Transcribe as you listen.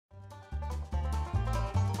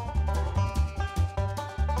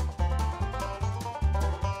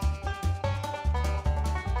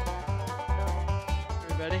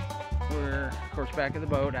of course, back of the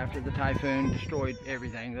boat after the typhoon destroyed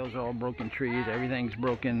everything. Those are all broken trees. Everything's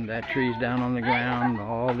broken. That tree's down on the ground.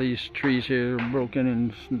 All these trees here are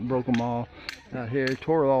broken and broke them all out here.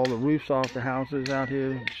 Tore all the roofs off the houses out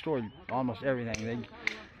here. Destroyed almost everything.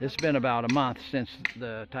 It's been about a month since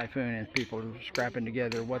the typhoon, and people are scrapping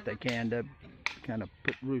together what they can to kind of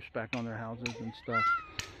put roofs back on their houses and stuff.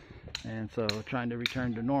 And so trying to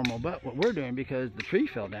return to normal. But what we're doing, because the tree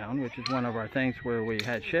fell down, which is one of our things where we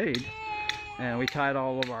had shade, and we tied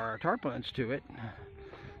all of our tarpaulins to it,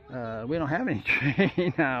 we don't have any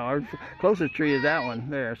tree now. Our closest tree is that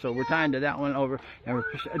one there, so we're tying to that one over, and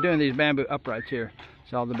we're doing these bamboo uprights here.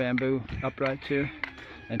 See all the bamboo uprights here,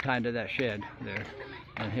 and tying to that shed there,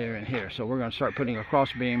 and here and here. So we're going to start putting a cross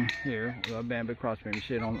beam here, a bamboo cross beam. You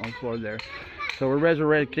see it on the floor there. So we're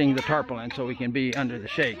resurrecting the tarpaulin so we can be under the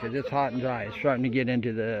shade, because it's hot and dry. It's starting to get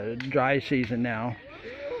into the dry season now.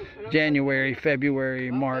 January,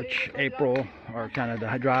 February, March, April are kind of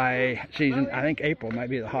the dry season. I think April might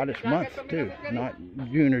be the hottest month too, not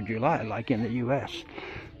June or July like in the U.S.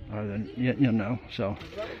 or the, you know. So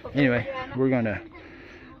anyway, we're going to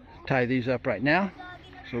tie these up right now.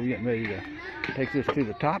 So we're getting ready to take this to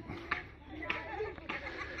the top,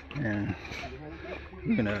 and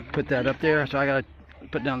we're going to put that up there. So I got to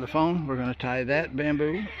put down the phone. We're going to tie that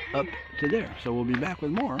bamboo up to there. So we'll be back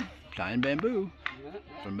with more tying bamboo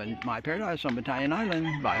from my paradise on Battalion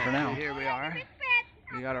Island. Bye for now. Here we are.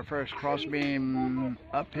 We got our first cross beam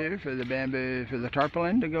up here for the bamboo, for the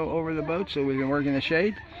tarpaulin to go over the boat. So we've been working the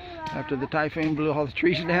shade after the typhoon blew all the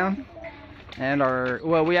trees down. And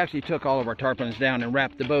well, we actually took all of our tarpaulins down and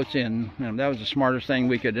wrapped the boats in. That was the smartest thing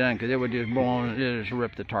we could have done, because it would just blow, it just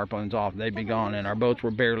rip the tarpaulins off. They'd be gone, and our boats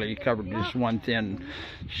were barely covered with just one thin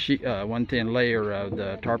sheet, one thin layer of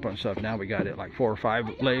the tarpaulin stuff. Now we got it like 4 or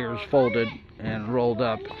 5 layers folded and rolled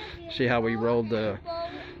up. See how we rolled the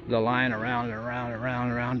line around and around and around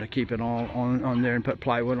and around to keep it all on there, and put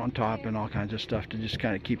plywood on top and all kinds of stuff to just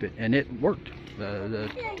kind of keep it. And it worked.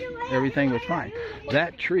 Everything was fine.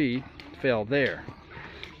 That tree fell there,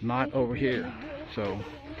 not over here. So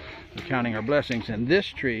we're counting our blessings. And this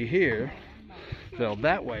tree here fell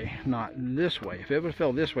that way, not this way. If it would have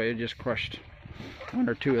fell this way, it just crushed 1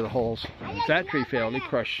 or 2 of the holes. And if that tree fell, it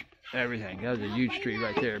crushed everything. That was a huge tree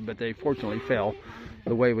right there, but they fortunately fell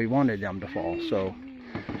the way we wanted them to fall. So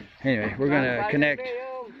anyway, we're going to connect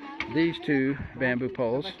these 2 bamboo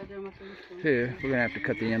poles here. We're going to have to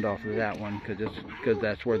cut the end off of that one, because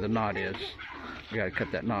that's where the knot is. We got to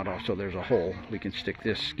cut that knot off so there's a hole. We can stick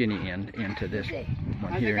this skinny end into this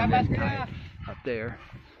one here, and then tie it up there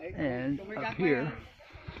and up here.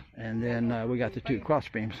 And then we got the 2 cross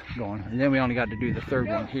beams going. And then we only got to do the 3rd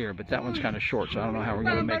one here, but that one's kind of short, so I don't know how we're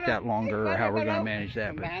going to make that longer or how we're going to manage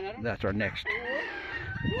that, but that's our next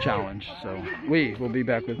challenge. So we will be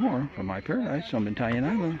back with more from my paradise on Battalion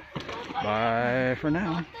Island. Bye for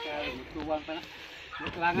now.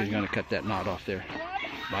 We're going to cut that knot off there.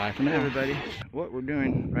 Bye for now, everybody. What we're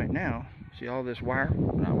doing right now, see all this wire,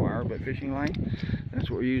 not wire, but fishing line? That's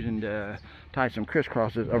what we're using to tie some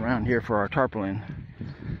crisscrosses around here for our tarpaulin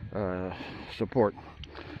support.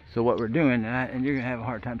 So what we're doing, and you're going to have a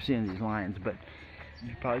hard time seeing these lines, but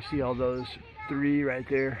you probably see all those 3 right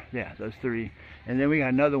there. Yeah, those 3. And then we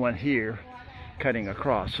got another one here cutting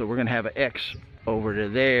across. So we're going to have an X over to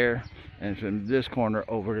there, and from this corner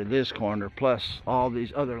over to this corner, plus all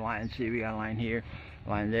these other lines. See, we got a line here,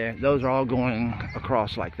 line there. Those are all going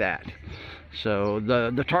across like that. So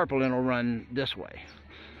the tarpaulin will run this way.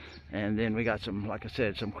 And then we got some, like I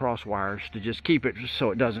said, some cross wires to just keep it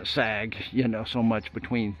so it doesn't sag, you know, so much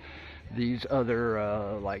between these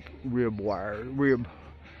other like rib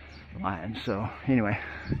lines. So anyway,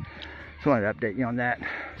 just wanted to update you on that.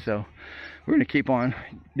 So we're going to keep on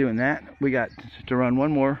doing that. We got to run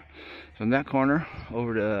one more from that corner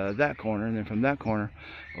over to that corner, and then from that corner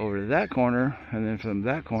over to that corner, and then from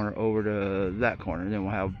that corner over to that corner. And then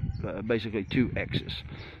we'll have basically 2 X's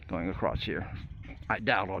going across here. I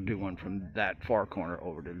doubt I'll do one from that far corner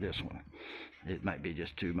over to this one. It might be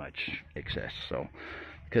just too much excess. So,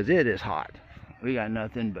 because it is hot. We got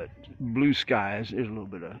nothing but blue skies. There's a little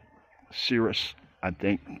bit of cirrus, I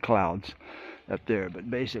think, clouds up there, but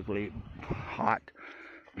basically hot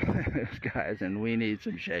skies, and we need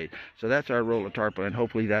some shade. So that's our roll of tarpaulin.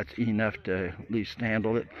 Hopefully that's enough to at least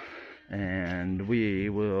handle it. And we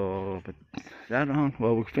will put that on.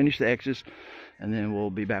 Well, we'll finish the X's, and then we'll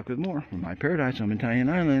be back with more from my paradise on Battalion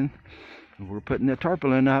Island. We're putting the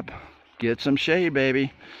tarpaulin up. Get some shade,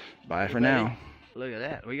 baby. Bye for now. Look at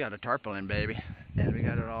that. We got a tarpaulin, baby. And we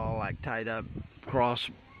got it all like tied up, cross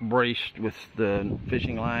braced with the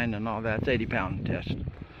fishing line and all that. It's 80-pound test.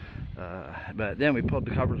 But then we pulled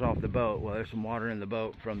the covers off the boat. Well, there's some water in the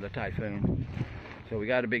boat from the Typhoon. So we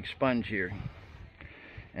got a big sponge here.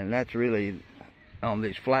 And that's really, on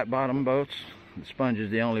these flat bottom boats, the sponge is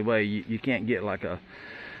the only way. You can't get like a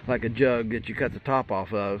jug that you cut the top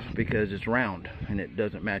off of, because it's round and it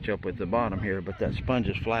doesn't match up with the bottom here. But that sponge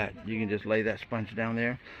is flat. You can just lay that sponge down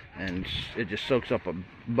there and it just soaks up a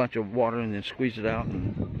bunch of water and then squeeze it out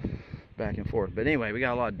and back and forth. But anyway, we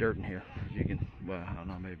got a lot of dirt in here. You can, well, I don't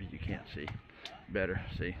know, maybe you can't see better.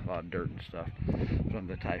 See, a lot of dirt and stuff from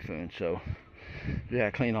the Typhoon. So yeah,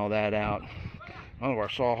 clean all that out. One of our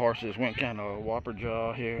sawhorses went kind of whopper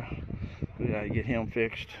jaw here. We gotta get him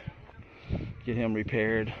fixed, get him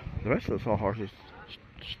repaired. The rest of the sawhorses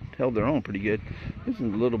held their own pretty good. This is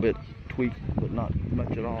a little bit tweaked, but not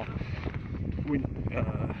much at all.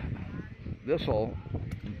 This whole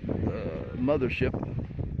mothership,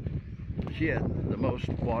 she had the most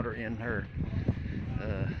water in her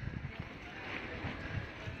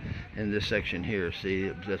in this section here. See,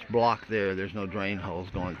 this block there, there's no drain holes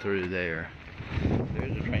going through there.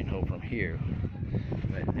 There's a drain hole from here,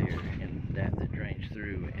 right there, and that drains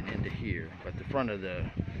through and into here. But the front of the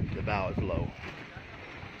bow is low.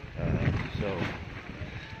 So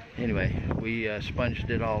anyway, we sponged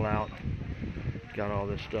it all out, got all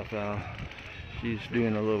this stuff out. She's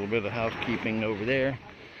doing a little bit of housekeeping over there.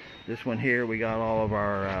 This one here, we got all of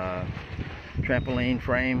our trampoline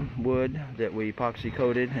frame wood that we epoxy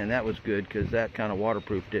coated, and that was good because that kind of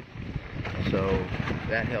waterproofed it. So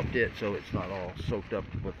that helped it, so it's not all soaked up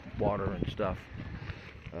with water and stuff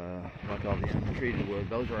like all the untreated wood.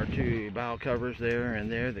 Those are our two bow covers there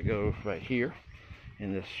and there that go right here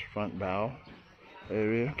in this front bow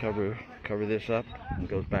area. Cover this up and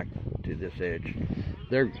goes back to this edge.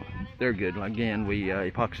 They're good. Again, we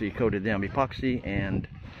epoxy coated them, epoxy and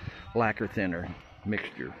lacquer thinner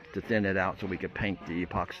mixture to thin it out so we could paint the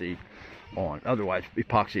epoxy on. Otherwise,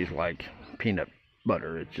 epoxy is like peanut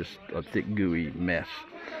butter. It's just a thick gooey mess,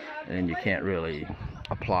 and you can't really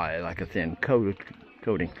apply like a thin coating.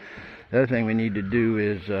 The other thing we need to do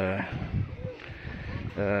is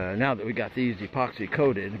now that we got these epoxy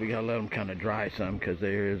coated, we gotta let them kind of dry some, because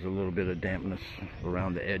there is a little bit of dampness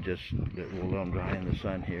around the edges that will let them dry in the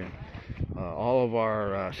sun here. All of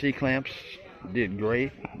our C-clamps did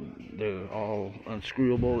great. They're all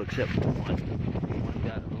unscrewable except for one. One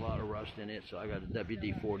got a lot of rust in it, so I got to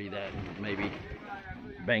WD-40 that and maybe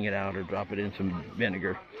bang it out or drop it in some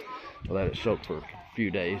vinegar. Let it soak for a few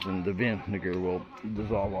days, and the vinegar will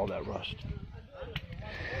dissolve all that rust.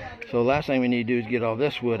 So the last thing we need to do is get all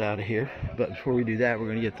this wood out of here. But before we do that, we're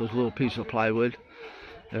going to get those little pieces of plywood.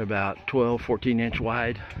 They're about 14 inch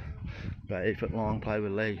wide, about 8 foot long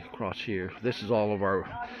plywood leg across here. This is all of our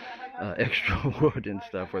extra wood and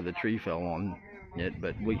stuff where the tree fell on it,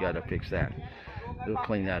 but we got to fix that. We'll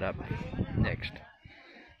clean that up next.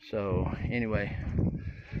 So anyway,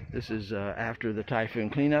 this is after the Typhoon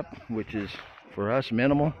cleanup, which is for us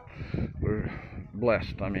minimal. We're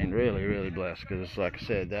blessed. I mean, really blessed, because like I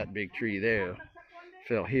said, that big tree there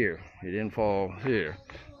fell here. It didn't fall here.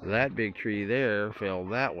 That big tree there fell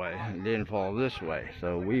that way. It didn't fall this way.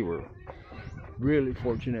 So we were really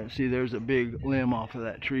fortunate. See, there's a big limb off of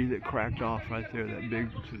that tree that cracked off right there.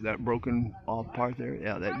 That broken off part there.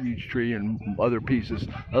 Yeah, that huge tree, and other pieces,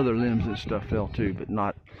 other limbs and stuff fell too, but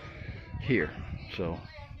not here. So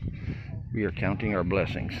we are counting our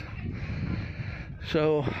blessings.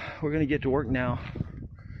 So we're gonna get to work now,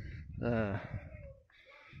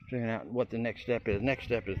 figuring out what the next step is. Next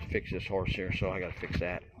step is to fix this horse here, so I gotta fix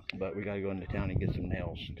that. But we gotta go into town and get some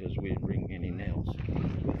nails, because we didn't bring any nails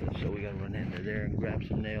with us. So we gotta run into there and grab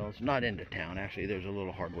some nails. Not into town, actually. There's a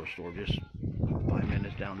little hardware store just 5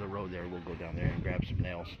 minutes down the road there. We'll go down there and grab some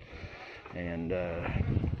nails and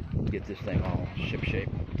get this thing all ship-shape.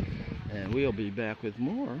 And we'll be back with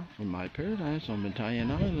more from My Paradise on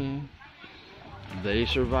Typhoon Island. They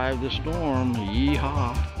survived the storm.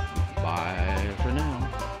 Yeehaw. Bye for now.